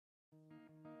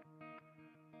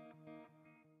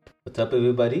What's up,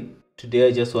 everybody? Today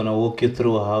I just want to walk you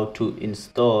through how to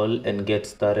install and get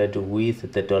started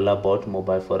with the DollarBot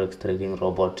mobile forex trading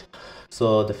robot.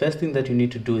 So the first thing that you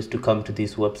need to do is to come to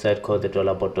this website called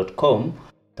thedollarBot.com.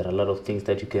 There are a lot of things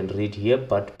that you can read here,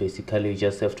 but basically you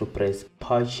just have to press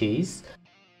purchase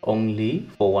only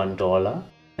for $1,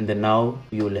 and then now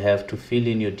you will have to fill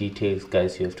in your details,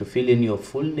 guys. You have to fill in your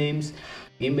full names,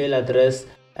 email address,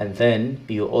 and then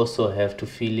you also have to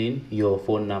fill in your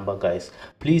phone number, guys.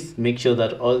 Please make sure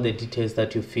that all the details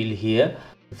that you fill here,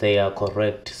 they are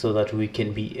correct, so that we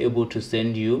can be able to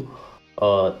send you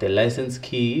the license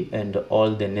key and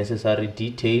all the necessary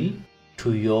detail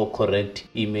to your correct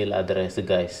email address,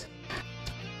 guys.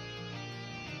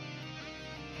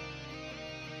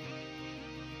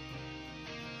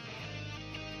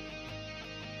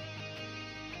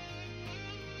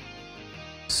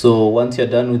 So once you're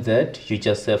done with that, you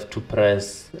just have to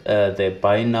press the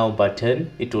buy now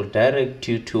button. It will direct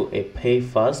you to a pay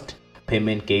fast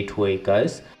payment gateway,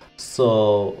 guys.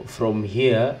 So from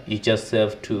here, you just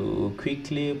have to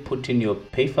quickly put in your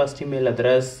pay fast email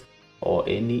address or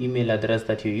any email address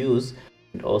that you use,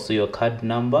 and also your card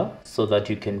number, so that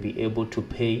you can be able to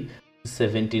pay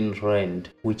 17 rand,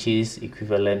 which is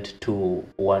equivalent to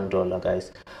 $1,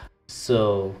 guys.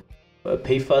 So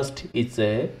pay fast, it's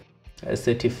a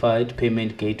certified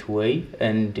payment gateway,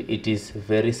 and it is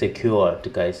very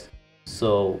secured, guys.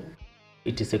 So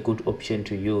it is a good option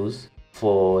to use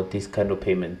for this kind of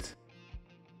payments.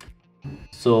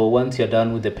 So once you're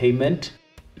done with the payment,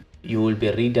 you will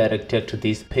be redirected to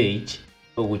this page,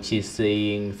 which is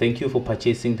saying thank you for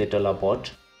purchasing the DollarBot,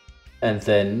 and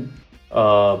then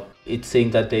it's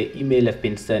saying that the email has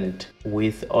been sent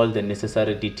with all the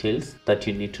necessary details that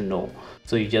you need to know.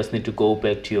 So you just need to go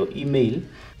back to your email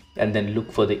and then look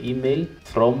for the email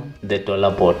from the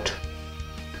DollarBot.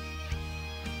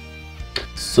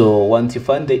 So once you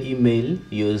find the email,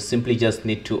 you simply just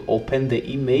need to open the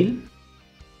email,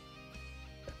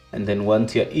 and then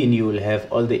once you're in, you will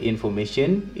have all the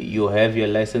information. You have your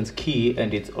license key,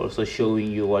 and it's also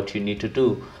showing you what you need to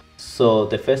do. So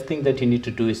the first thing that you need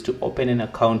to do is to open an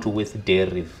account with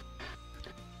Deriv.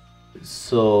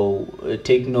 So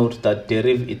take note that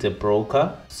Deriv is a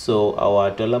broker, so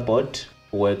our DollarBot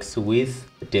works with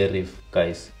Deriv,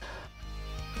 guys.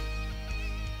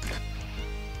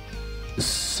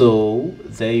 So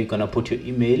there you're gonna put your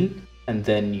email, and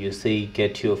then you say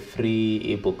get your free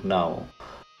ebook now.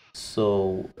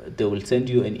 So they will send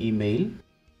you an email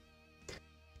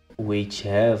which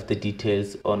have the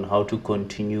details on how to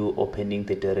continue opening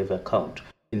the Deriv account.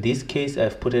 In this case,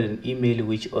 I've put in an email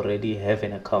which already have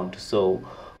an account, so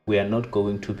we are not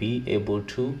going to be able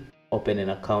to open an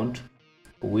account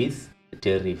with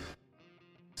Deriv.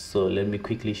 So let me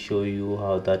quickly show you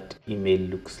how that email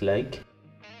looks like.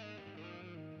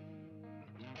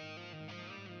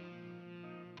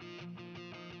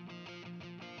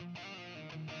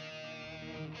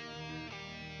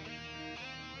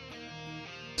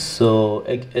 So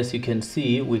as you can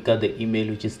see, we got the email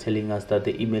which is telling us that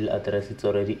the email address is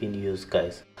already in use,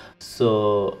 guys.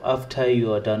 So after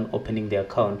you are done opening the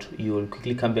account, you will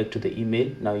quickly come back to the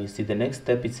email. Now you see the next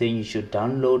step is saying you should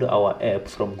download our app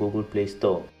from Google Play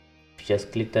Store. If you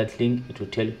just click that link, it will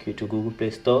take you to Google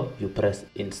Play Store. You press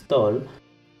install,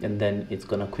 and then it's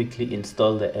gonna quickly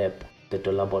install the app, the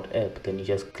DollarBot app. Then you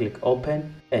just click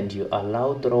open, and you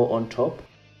allow draw on top.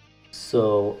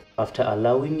 So after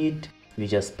allowing it, you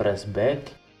just press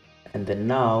back, and then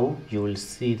now you will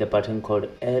see the button called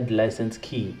add license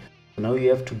key. Now you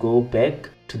have to go back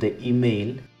to the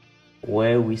email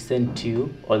where we sent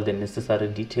you all the necessary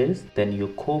details. Then you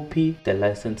copy the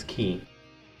license key.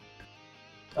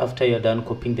 After you're done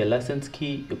copying the license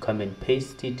key, you come and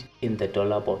paste it in the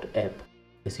DollarBot app.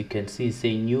 As you can see,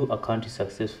 say new account is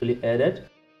successfully added.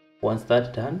 Once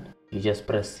that's done, you just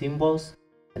press symbols,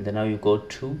 and then now you go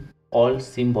to all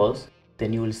symbols.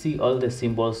 Then you will see all the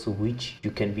symbols which you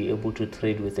can be able to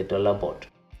trade with the DollarBot.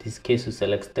 In this case, you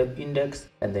select step index,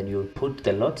 and then you'll put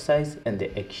the lot size and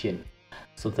the action.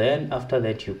 So then after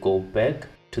that, you go back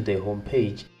to the home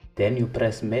page. Then you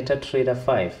press MetaTrader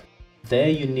 5. There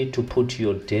you need to put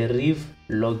your Deriv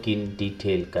login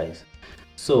detail, guys.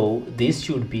 So this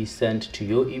should be sent to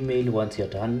your email once you're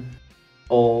done.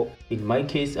 Or in my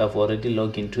case, I've already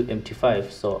logged into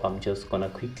MT5, so I'm just gonna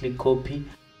quickly copy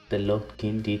the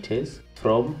login details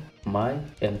from my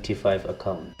MT5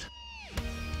 account.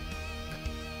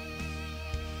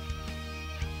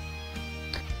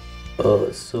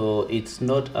 So it's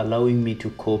not allowing me to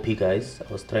copy, guys.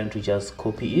 I was trying to just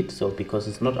copy it, so because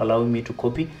it's not allowing me to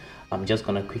copy, I'm just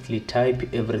gonna quickly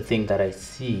type everything that I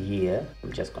see here.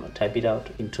 I'm just gonna type it out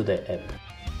into the app.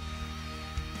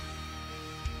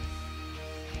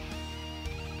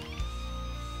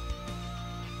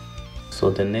 So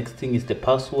the next thing is the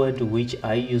password which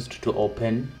I used to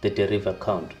open the Deriv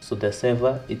account. So the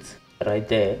server, it's right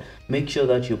there. Make sure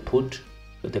that you put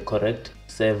the correct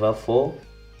server for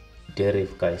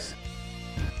Deriv, guys.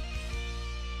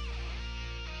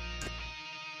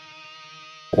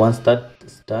 Once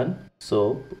that's done,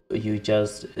 so you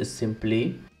just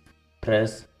simply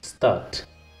press start.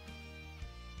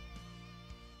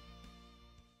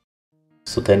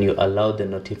 So then you allow the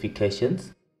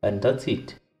notifications, and that's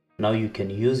it. Now you can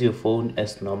use your phone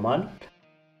as normal.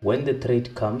 When the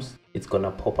trade comes, it's gonna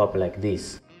pop up like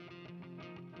this,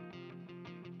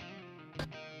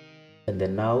 and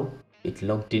then now it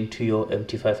logged into your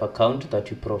MT5 account that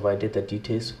you provided the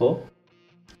details for,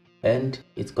 and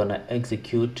it's gonna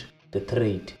execute the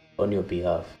trade on your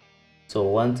behalf. So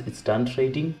once it's done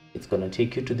trading, it's gonna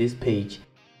take you to this page.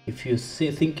 If you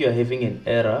think you're having an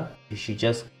error, you should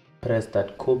just press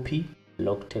that copy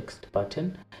log text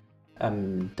button,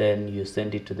 and then you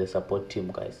send it to the support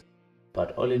team, guys.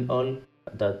 But all in all,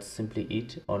 that's simply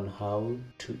it on how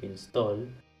to install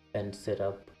and set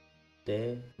up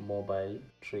the mobile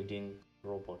trading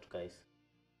robot, guys.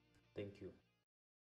 Thank you.